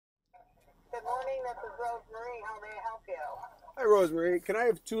Good morning, this is Rosemary. How may I help you? Hi, Rosemary. Can I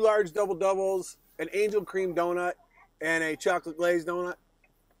have 2 large double doubles, an angel cream donut, and a chocolate glazed donut?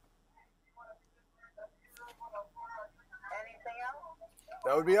 Anything else?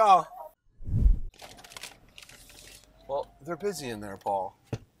 That would be all. Well, they're busy in there, Paul.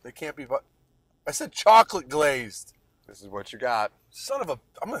 They can't be. But I said chocolate glazed. This is what you got. Son of a!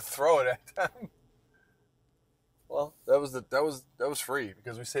 I'm gonna throw it at them. Well, that was free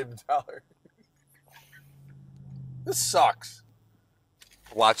because we saved $1. This sucks.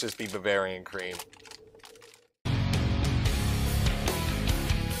 Watch this be Bavarian cream.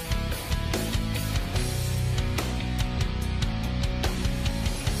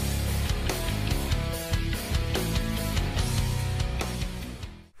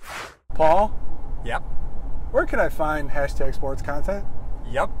 Paul, Yep. where can I find hashtag sports content?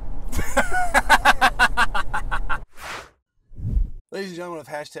 Yep. Ladies and gentlemen of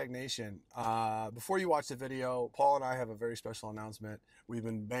Hashtag Nation, before you watch the video, Paul and I have a very special announcement. We've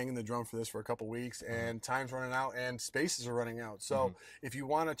been banging the drum for this for a couple weeks, and time's running out, and spaces are running out. So if you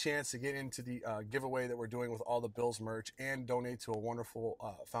want a chance to get into the giveaway that we're doing with all the Bills merch and donate to a wonderful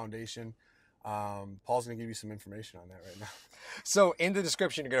foundation, Paul's going to give you some information on that right now. So in the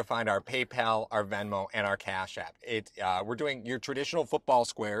description, you're going to find our PayPal, our Venmo, and our Cash App. We're doing your traditional football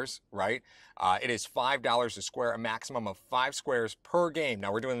squares, right? It is $5 a square, a maximum of 5 squares per game.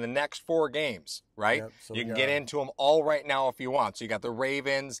 Now, we're doing the next 4 games, right? Yep, so you can get into them all right now if you want. So you got the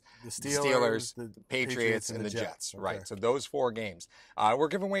Ravens, the Steelers, the Patriots, and the Jets, right? Okay. So those 4 games. We're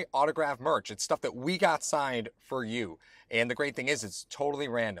giving away autographed merch. It's stuff that we got signed for you. And the great thing is it's totally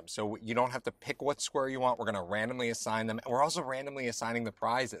random. So you don't have to pick what square you want. We're going to randomly assign them. And we're also randomly assigning the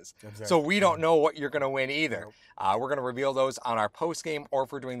prizes. Exactly. So we don't know what you're going to win either. Nope. We're going to reveal those on our post game, or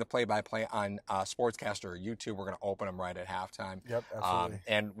if we're doing the play-by-play on Sportscaster or YouTube, we're going to open them right at halftime. Yep, absolutely.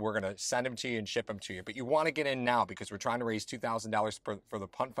 And we're going to send them to you and ship them to you. But you want to get in now because we're trying to raise $2,000 for the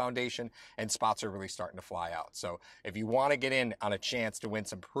Punt Foundation, and spots are really starting to fly out. So if you want to get in on a chance to win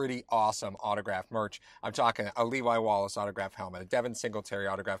some pretty awesome autographed merch, I'm talking a Levi Wallace autographed helmet, a Devin Singletary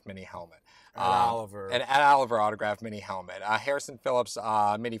autographed mini helmet, an Ed Oliver autographed mini helmet, a Harrison Phillips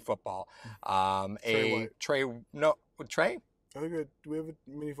mini football, Trey. I think do we have a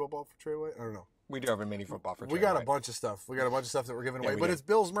mini football for Trey White? I don't know. We do have a mini football for Trey We got White. A bunch of stuff. We got a bunch of stuff that we're giving away. But it's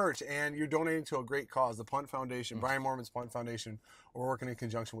Bill's merch, and you're donating to a great cause, the Punt Foundation, Brian Mormon's Punt Foundation. We're working in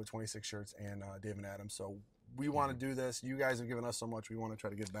conjunction with 26 Shirts and David Adams. So we want to do this. You guys have given us so much. We want to try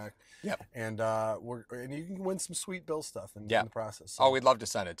to give back. Yep. And you can win some sweet Bill stuff in the process. So. Oh, we'd love to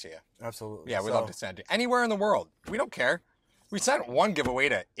send it to you. Absolutely. Yeah, we'd love to send it anywhere in the world. We don't care. We sent one giveaway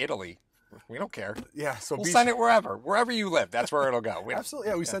to Italy. We don't care. Yeah, so we'll send it wherever you live. That's where it'll go. Absolutely,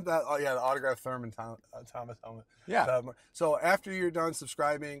 yeah. We sent that. The autographed Thurman Thomas helmet. Yeah. So after you're done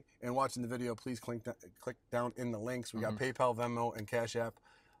subscribing and watching the video, please click down in the links. We got PayPal, Venmo, and Cash App,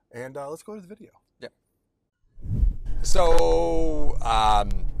 and let's go to the video. Yep. So,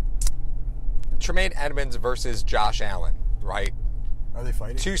 Tremaine Edmunds versus Josh Allen, right? Are they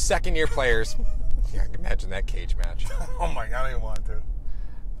fighting? 2 second-year players. Yeah, imagine that cage match. Oh my God, I don't even want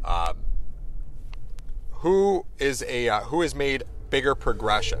to. Who has made bigger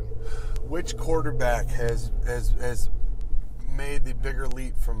progression? Which quarterback has made the bigger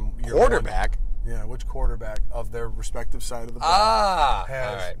leap from your quarterback? Yeah, which quarterback of their respective side of the ball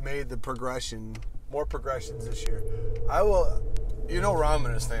has made the more progressions this year? I will. You know where I'm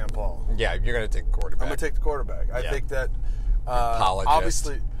going to stand, Paul. Yeah, you're going to take the quarterback. I'm going to take the quarterback. I think that apologist.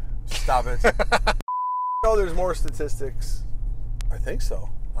 Obviously, stop it. There's more statistics. I think so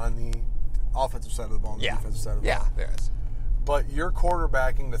on the offensive side of the ball and the defensive side of the ball. Yeah, there is. But you're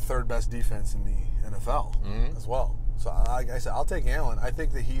quarterbacking the 3rd best defense in the NFL as well. So, like I said, I'll take Allen. I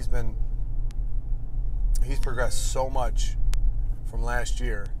think that he's progressed so much from last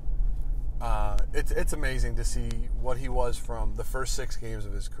year. It's amazing to see what he was from the first 6 games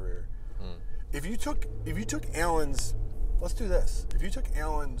of his career. If you took Allen's, let's do this. If you took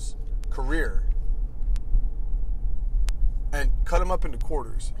Allen's career and cut him up into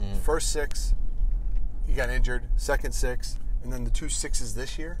quarters. First 6, he got injured. Second 6, and then the 2 6s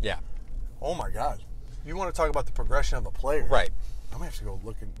this year. Yeah. Oh my God! You want to talk about the progression of a player? Right. I'm gonna have to go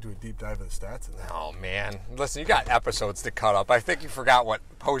look and do a deep dive of the stats in that. Oh man, listen, you got episodes to cut up. I think you forgot what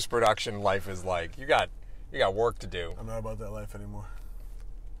post-production life is like. You got work to do. I'm not about that life anymore.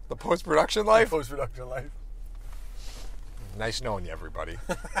 The post-production life. The post-production life. Nice knowing you, everybody.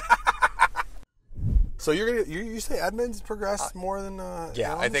 So you say Edmunds progressed more than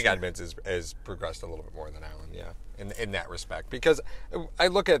yeah, Allen? I think Edmunds has progressed a little bit more than Allen, yeah, in that respect. Because I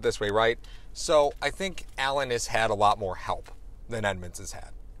look at it this way, right? So I think Allen has had a lot more help than Edmunds has had.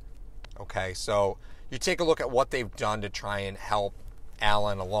 Okay, so you take a look at what they've done to try and help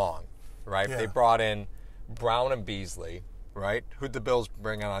Allen along, right? Yeah. They brought in Brown and Beasley, right? Who'd the Bills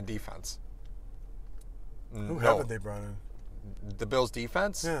bring on defense? Who haven't they brought in? The Bills'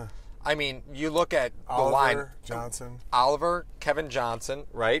 defense? Yeah. I mean, you look at the Oliver, line. Johnson. Oliver, Kevin Johnson,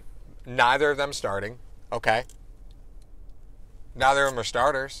 right? Neither of them starting. Okay. Neither of them are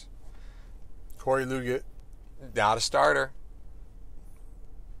starters. Corey Liuget. Not a starter.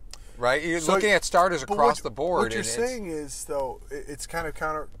 Right? You're So- looking at starters across the board. What you're and it's- saying is, though, it's kind of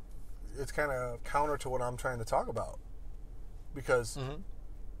counter. It's kind of counter to what I'm trying to talk about, because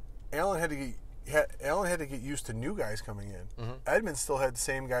Allen had to get used to new guys coming in. Edmunds still had the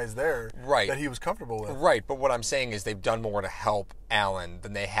same guys there Right. that he was comfortable with. Right, but what I'm saying is they've done more to help Allen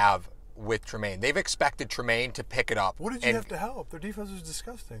than they have with Tremaine. They've expected Tremaine to pick it up. What did you have to help? Their defense was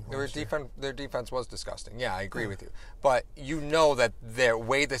disgusting. Their defense was disgusting. Yeah, I agree with you. But you know that the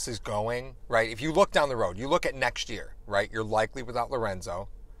way this is going, right? If you look down the road, you look at next year, right? You're likely without Lorenzo,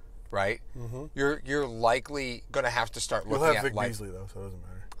 right? You're likely going to have to start You'll looking have at Vic Beasley, though, so it doesn't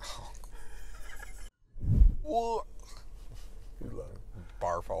matter. Well, You love him.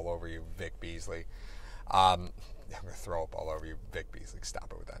 barf all over you, Vic Beasley. I'm going to throw up all over you, Vic Beasley.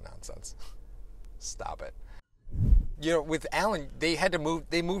 Stop it with that nonsense. Stop it. You know, with Allen, they moved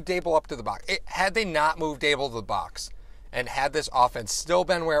Dable up to the box. Had they not moved Dable to the box and had this offense still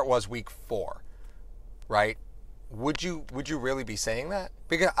been where it was week 4, right? Would you really be saying that?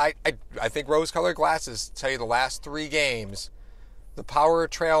 Because I think rose-colored glasses tell you the last 3 games, the power of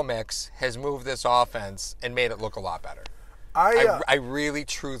trail mix has moved this offense and made it look a lot better. I really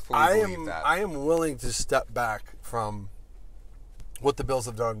truthfully believe that. I am willing to step back from what the Bills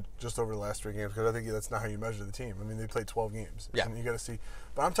have done just over the last 3 games, because I think that's not how you measure the team. I mean, they played 12 games. Yeah. And you got to see.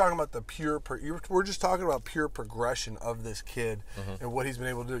 But I'm talking about the we're just talking about pure progression of this kid and what he's been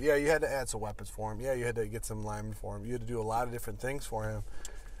able to do. Yeah, you had to add some weapons for him. Yeah, you had to get some linemen for him. You had to do a lot of different things for him.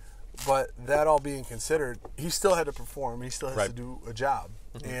 But that all being considered, he still had to perform. He still has to do a job.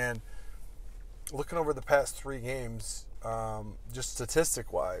 And looking over the past 3 games, just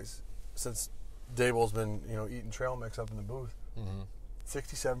statistic-wise, since Dable's been eating trail mix up in the booth,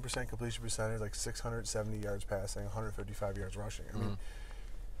 67% completion percentage, like 670 yards passing, 155 yards rushing. I mean,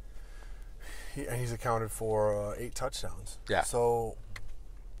 he's accounted for 8 touchdowns. Yeah. So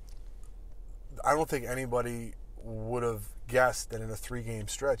I don't think anybody would have guessed that in a 3-game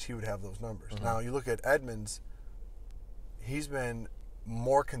stretch he would have those numbers. Now you look at Edmunds, he's been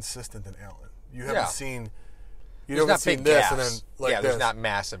more consistent than Allen. You haven't seen. You haven't seen this, and then there's not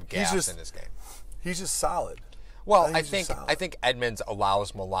massive gaps in this game. He's just solid. Well, I think Edmunds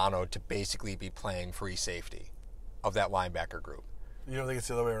allows Milano to basically be playing free safety of that linebacker group. You don't think it's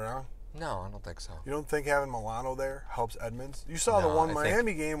the other way around? No, I don't think so. You don't think having Milano there helps Edmunds? You saw the one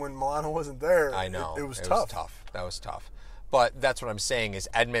Miami game when Milano wasn't there. I know. It was tough. That was tough. But that's what I'm saying is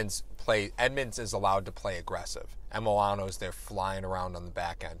Edmunds is allowed to play aggressive, and Milano's there flying around on the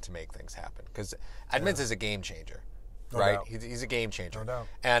back end to make things happen. Because Edmunds is a game changer, right? He's a game changer. No doubt.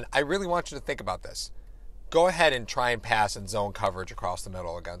 And I really want you to think about this. Go ahead and try and pass in zone coverage across the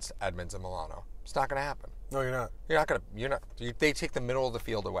middle against Edmunds and Milano. It's not going to happen. No, you're not. They take the middle of the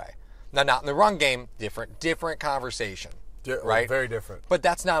field away. Now, not in the run game, different conversation, right? Very different. But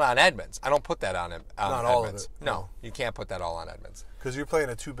that's not on Edmunds. I don't put that on him. Not all of it. No, you can't put that all on Edmunds. Because you're playing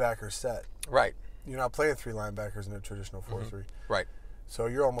a 2-backer set. Right. You're not playing 3 linebackers in a traditional 4-3. Right. So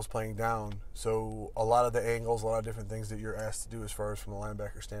you're almost playing down. So a lot of the angles, a lot of different things that you're asked to do as far as from the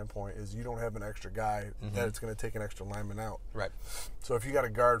linebacker standpoint is you don't have an extra guy that it's going to take an extra lineman out. Right. So if you got a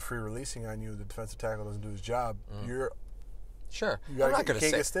guard free releasing on you, the defensive tackle doesn't do his job, you're Sure. you can't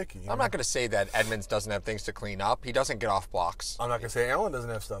get sticky. I'm not going to say that Edmunds doesn't have things to clean up. He doesn't get off blocks. I'm not going to say Allen doesn't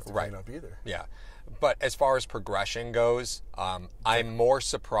have stuff to clean up either. Yeah. But as far as progression goes, I'm more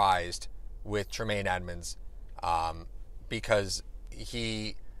surprised with Tremaine Edmunds because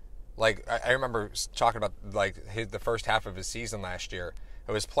he, I remember talking about the first half of his season last year.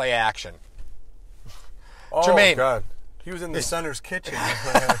 It was play action. Oh, Tremaine. God. He was in the center's kitchen.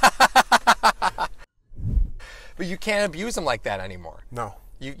 But you can't abuse him like that anymore. No.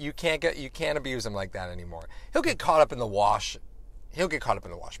 You can't abuse him like that anymore. He'll get caught up in the wash.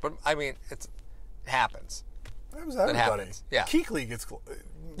 But I mean, it happens. That happens to everybody. happens. Yeah. Kuechly gets.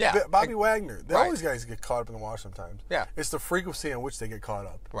 Yeah. Bobby Wagner. Right. All these guys get caught up in the wash sometimes. Yeah. It's the frequency in which they get caught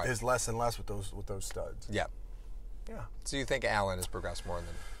up. Right. Is less and less with those studs. Yeah. Yeah. So you think Allen has progressed more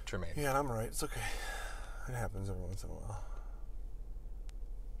than Tremaine? Yeah, and I'm right. It's okay. It happens every once in a while.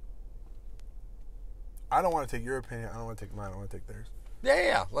 I don't want to take your opinion. I don't want to take mine. I want to take theirs.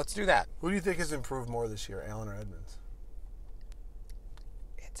 Yeah. Let's do that. Who do you think has improved more this year, Allen or Edmunds?